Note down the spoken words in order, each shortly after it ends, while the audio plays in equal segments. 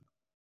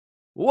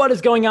What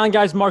is going on,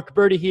 guys? Mark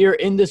Birdie here.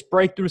 In this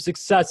Breakthrough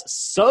Success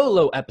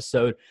solo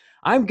episode,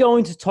 I'm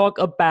going to talk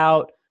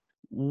about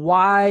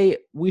why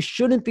we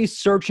shouldn't be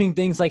searching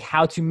things like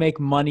how to make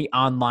money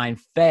online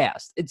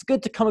fast. It's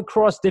good to come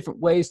across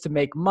different ways to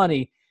make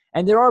money,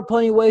 and there are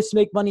plenty of ways to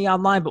make money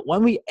online, but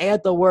when we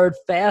add the word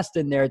fast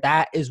in there,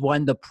 that is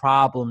when the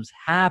problems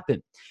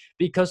happen.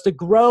 Because to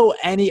grow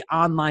any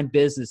online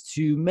business,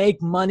 to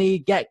make money,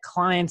 get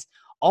clients,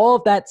 all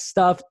of that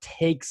stuff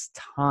takes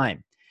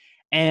time.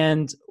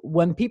 And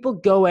when people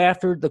go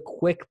after the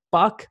quick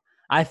buck,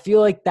 I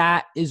feel like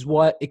that is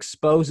what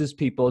exposes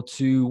people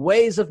to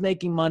ways of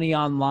making money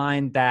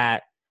online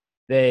that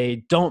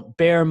they don't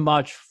bear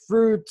much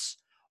fruits,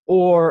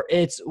 or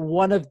it's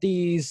one of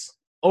these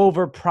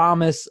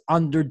overpromise,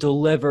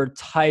 underdeliver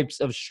types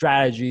of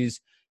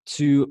strategies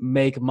to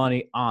make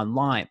money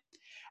online.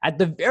 At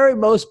the very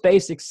most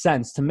basic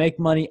sense, to make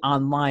money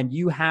online,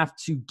 you have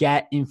to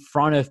get in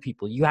front of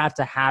people. You have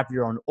to have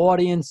your own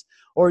audience,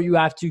 or you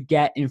have to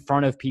get in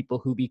front of people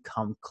who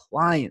become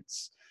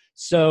clients.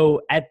 So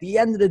at the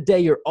end of the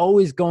day, you're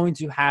always going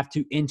to have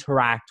to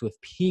interact with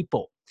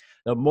people.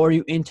 The more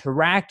you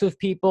interact with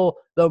people,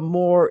 the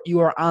more you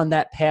are on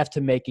that path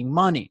to making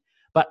money.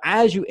 But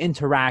as you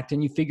interact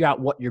and you figure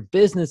out what your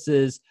business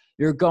is,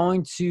 you're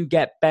going to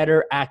get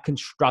better at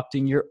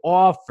constructing your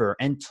offer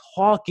and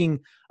talking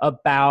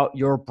about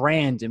your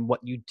brand and what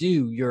you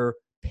do, your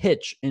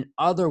pitch, in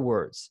other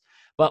words.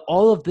 But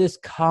all of this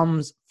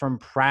comes from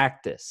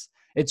practice.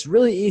 It's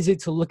really easy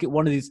to look at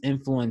one of these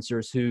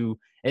influencers who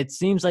it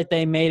seems like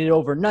they made it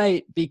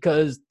overnight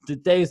because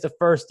today is the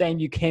first time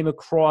you came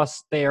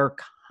across their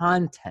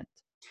content.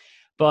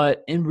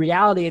 But in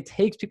reality, it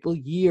takes people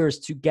years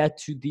to get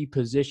to the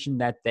position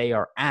that they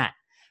are at.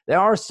 There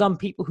are some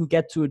people who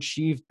get to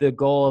achieve the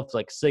goal of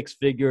like 6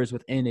 figures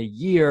within a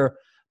year,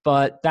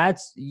 but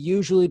that's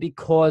usually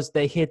because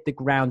they hit the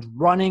ground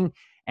running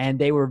and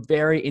they were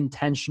very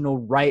intentional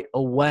right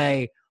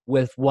away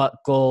with what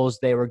goals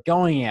they were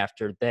going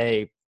after.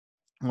 They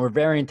were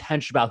very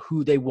intentional about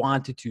who they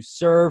wanted to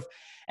serve.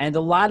 And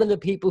a lot of the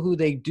people who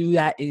they do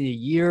that in a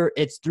year,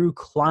 it's through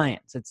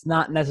clients. It's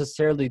not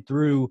necessarily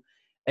through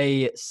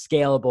a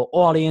scalable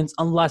audience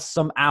unless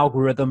some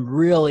algorithm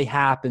really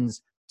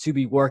happens to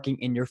be working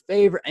in your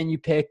favor and you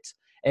picked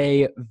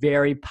a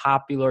very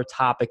popular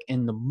topic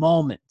in the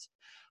moment.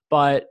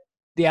 But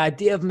the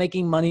idea of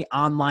making money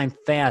online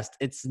fast,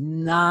 it's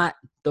not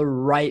the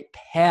right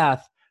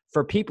path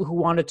for people who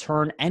want to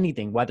turn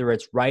anything, whether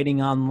it's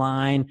writing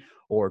online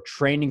or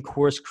training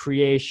course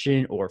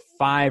creation or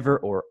Fiverr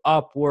or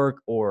Upwork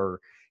or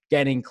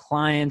getting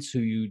clients who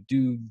you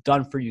do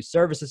done for you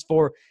services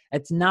for.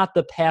 It's not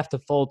the path to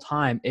full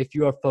time if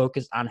you are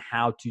focused on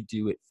how to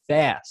do it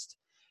fast.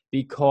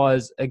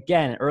 Because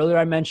again, earlier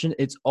I mentioned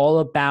it's all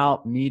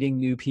about meeting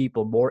new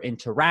people, more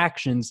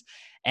interactions.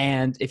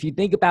 And if you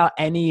think about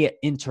any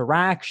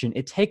interaction,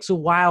 it takes a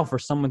while for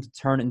someone to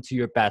turn into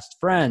your best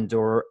friend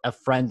or a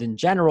friend in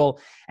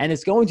general. And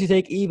it's going to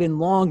take even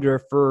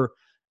longer for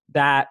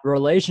that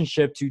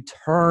relationship to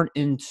turn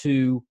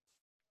into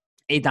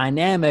a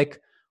dynamic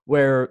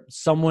where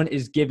someone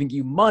is giving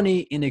you money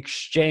in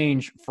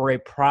exchange for a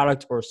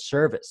product or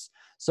service.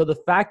 So the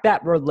fact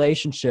that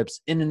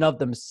relationships in and of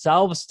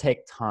themselves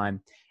take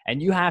time,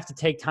 and you have to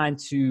take time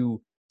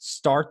to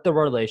start the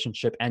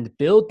relationship and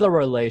build the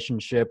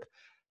relationship,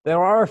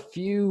 there are a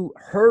few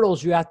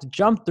hurdles you have to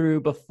jump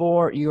through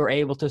before you're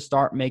able to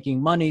start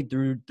making money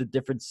through the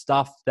different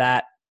stuff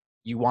that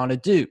you want to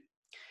do.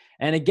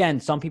 And again,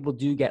 some people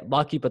do get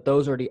lucky, but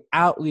those are the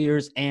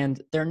outliers, and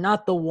they're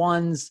not the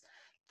ones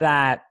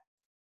that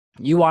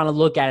you want to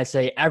look at and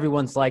say,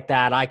 everyone's like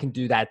that, I can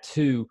do that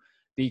too.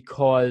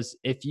 Because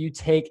if you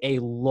take a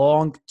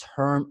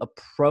long-term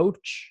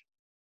approach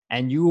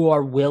and you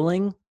are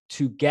willing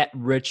to get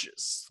rich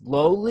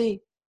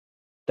slowly,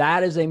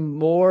 that is a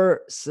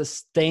more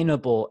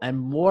sustainable and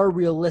more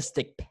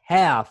realistic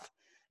path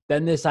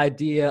than this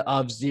idea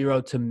of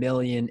 0 to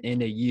million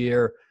in a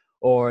year,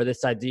 or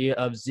this idea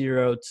of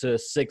 0 to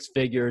 6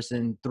 figures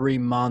in 3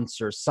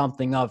 months or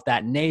something of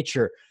that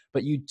nature.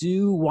 But you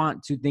do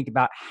want to think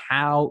about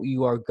how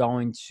you are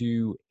going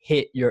to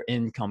hit your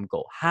income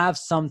goal. Have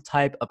some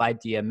type of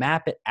idea,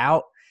 map it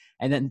out,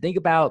 and then think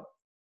about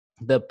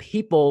the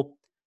people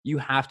you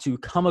have to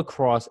come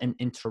across and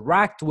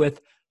interact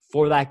with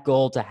for that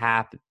goal to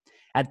happen.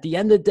 At the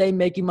end of the day,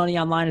 making money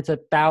online, it's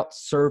about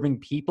serving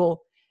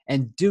people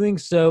and doing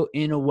so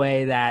in a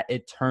way that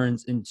it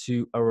turns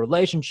into a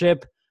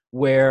relationship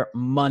where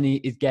money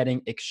is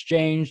getting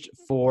exchanged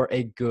for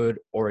a good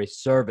or a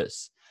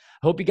service.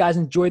 I hope you guys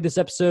enjoyed this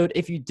episode.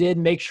 If you did,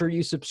 make sure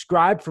you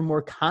subscribe for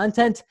more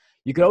content.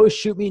 You can always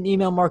shoot me an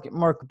email,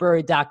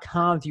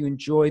 mark@markburry.com, if you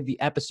enjoyed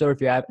the episode,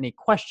 if you have any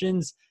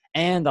questions,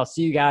 and I'll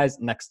see you guys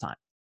next time.